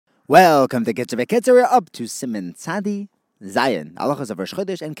Welcome to Kitzer Bekitzer. We're up to Siman Tzadi Zayin, Halachas of Rosh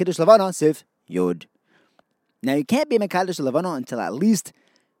Chodesh and Kiddush Levana Sif Yud. Now you can't be Mekadosh Levana until at least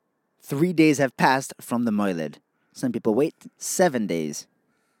 3 days have passed from the Moiled. Some people wait 7 days.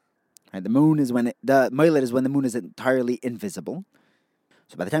 Right, the Moiled is when the moon is entirely invisible.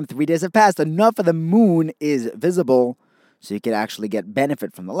 So by the time 3 days have passed, enough of the moon is visible so you can actually get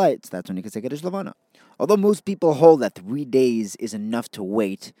benefit from the light. So that's when you can say Kiddush Levana. Although most people hold that 3 days is enough to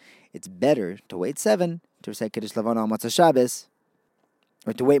wait, it's better to wait 7 to say Kiddush Levana on Motzei Shabbos,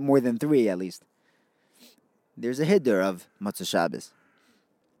 or to wait more than 3 at least. There's a hiddur of Motzei Shabbos.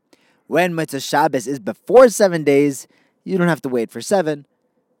 When Motzei Shabbos is before 7 days, you don't have to wait for 7.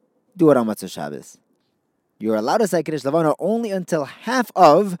 Do it on Motzei Shabbos. You're allowed to say Kiddush Levana only until half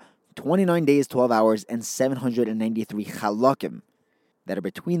of 29 days, 12 hours, and 793 chalakim that are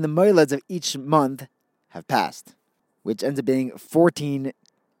between the moileds of each month have passed, which ends up being 14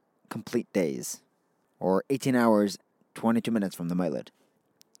 complete days, or 18 hours, 22 minutes from the moiled.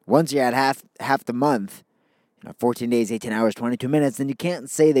 Once you're at half the month, 14 days, 18 hours, 22 minutes, then you can't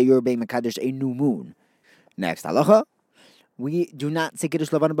say that you're being Mekadosh a new moon. Next halacha, we do not say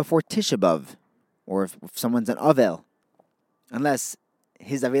Kiddush Levana before Tisha B'Av, or if someone's an Avel, unless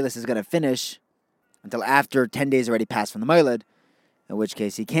his Avelis is going to finish until after 10 days already passed from the moiled, in which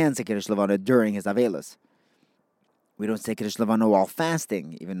case he can say Kiddush Levana during his Avelis. We don't say Kiddush Levana while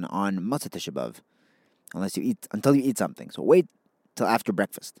fasting, even on Matzah Tisha B'Av, until you eat something. So wait till after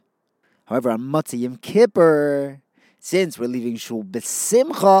breakfast. However, on Matzah Yom Kippur, since we're leaving Shul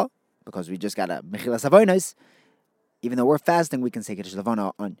B'Simcha, because we just got a Mechilas Avonos, even though we're fasting, we can say Kiddush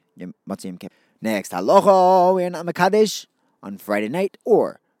Levana on Matzah Yom Kippur. Next, halacha, we're not Mekadosh on Friday night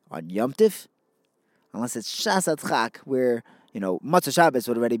or on Yom Tif, unless it's Shas Chak, where, Motzei Shabbos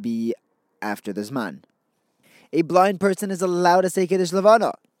would already be after the Zman. A blind person is allowed to say Kiddush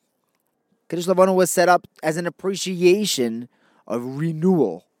Levana. Kiddush Levana was set up as an appreciation of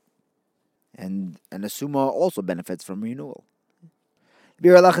renewal. And a Summa also benefits from renewal.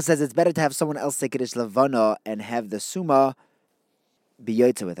 Bir Halacha says it's better to have someone else say Kiddush Levana and have the Summa be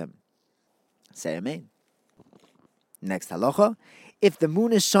Yotze with him. Say Amen. Next halacha, if the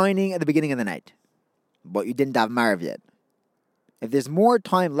moon is shining at the beginning of the night, but you didn't have Marav yet, if there's more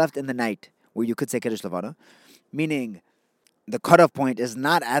time left in the night where you could say Kiddush Levana, meaning the cutoff point is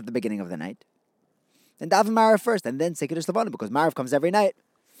not at the beginning of the night, then daven Marav first and then say Kiddush Levana, because Marav comes every night.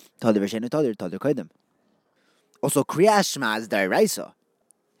 Also, Kriyas Shema is D'Oraisa.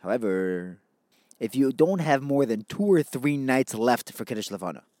 However, if you don't have more than 2 or 3 nights left for Kiddush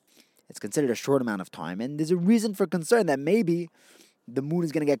Levana, it's considered a short amount of time, and there's a reason for concern that maybe the moon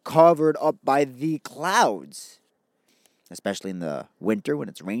is going to get covered up by the clouds, especially in the winter when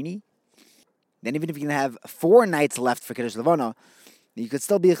it's rainy. Then even if you can have 4 nights left for Kiddush Levana, you could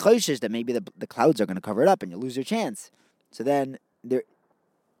still be choishish that maybe the clouds are going to cover it up and you lose your chance. So then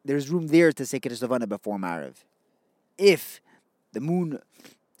there's room there to say Kiddush Levana before Marav. If the moon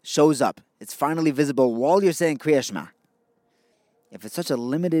shows up, it's finally visible while you're saying Kriyas Shema. If it's such a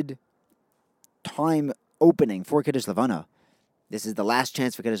limited time opening for Kiddush Levana, this is the last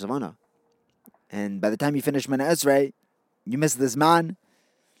chance for Kiddush Levana, and by the time you finish Shemona Esrei, you miss this man,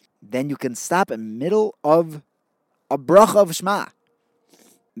 then you can stop in the middle of a bracha of Shema.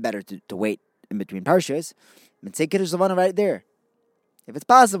 Better to wait in between parshas and say Kiddush Levana right there. If it's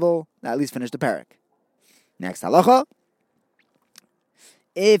possible, at least finish the parak. Next halacha,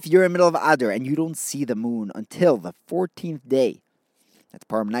 if you're in the middle of Adar and you don't see the moon until the 14th day, that's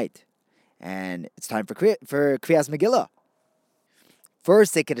Purim night, and it's time for Kriyas Megillah.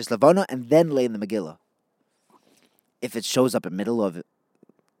 First say Kiddush Levana and then lay in the Megillah. If it shows up in the middle of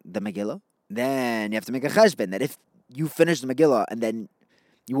the Megillah, then you have to make a cheshbon that if you finish the Megillah and then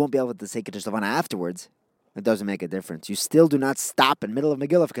you won't be able to say Kiddush Levana afterwards, it doesn't make a difference. You still do not stop in the middle of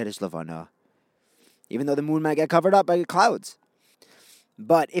Megillah for Kiddush Levana, even though the moon might get covered up by clouds.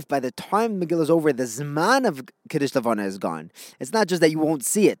 But if by the time Megillah is over, the Zman of Kiddush Levana is gone, it's not just that you won't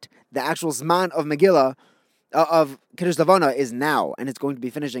see it. The actual Zman of Megillah, of Kiddush Levana is now, and it's going to be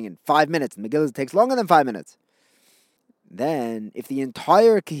finishing in 5 minutes. Megillah takes longer than 5 minutes. Then, if the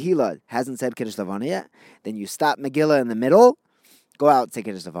entire Kehillah hasn't said Kiddush Levana yet, then you stop Megillah in the middle, go out, say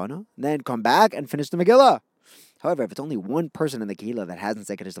Kiddush Levana, then come back and finish the Megillah. However, if it's only one person in the Kehillah that hasn't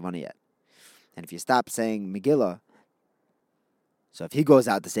said Kiddush Levana yet, and if you stop saying Megillah, so if he goes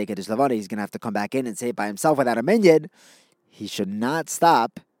out to say Kiddush Levana, he's going to have to come back in and say it by himself without a minyan. He should not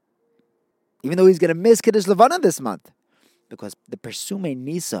stop, even though he's going to miss Kiddush Levana this month, because the Persume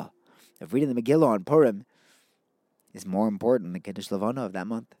Nisa of reading the Megillah on Purim is more important than Kiddush Levana of that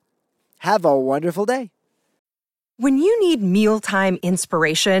month. Have a wonderful day. When you need mealtime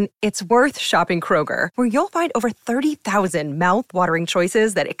inspiration, it's worth shopping Kroger, where you'll find over 30,000 mouth-watering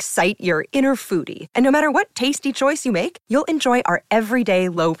choices that excite your inner foodie. And no matter what tasty choice you make, you'll enjoy our everyday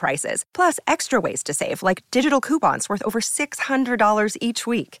low prices, plus extra ways to save, like digital coupons worth over $600 each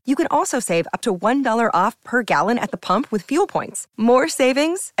week. You can also save up to $1 off per gallon at the pump with fuel points. More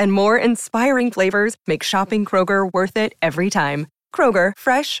savings and more inspiring flavors make shopping Kroger worth it every time. Kroger,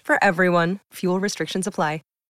 fresh for everyone. Fuel restrictions apply.